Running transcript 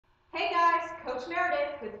Coach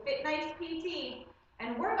Meredith with Fit Nice PT,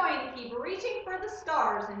 and we're going to keep reaching for the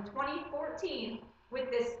stars in 2014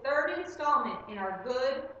 with this third installment in our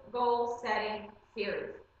Good Goal Setting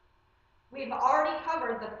series. We've already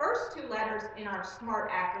covered the first two letters in our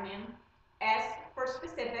SMART acronym, S for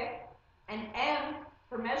specific and M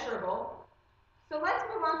for measurable. So let's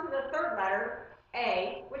move on to the third letter,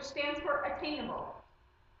 A, which stands for attainable.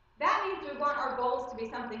 That means we want our goals to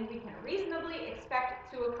be something we can reasonably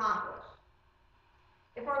expect to accomplish.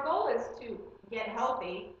 If our goal is to get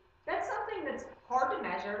healthy, that's something that's hard to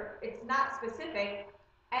measure, it's not specific,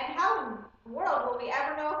 and how in the world will we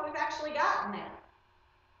ever know if we've actually gotten there?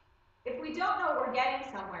 If we don't know we're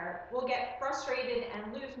getting somewhere, we'll get frustrated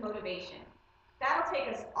and lose motivation. That'll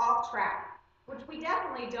take us off track, which we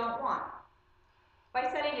definitely don't want.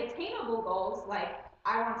 By setting attainable goals like,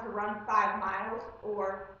 I want to run 5 miles,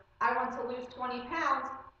 or I want to lose 20 pounds,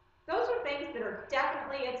 those are things that are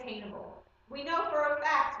definitely attainable. We know for a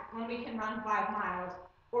fact when we can run 5 miles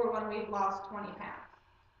or when we've lost 20 pounds.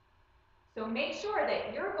 So make sure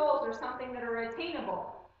that your goals are something that are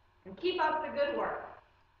attainable and keep up the good work.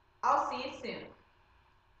 I'll see you soon.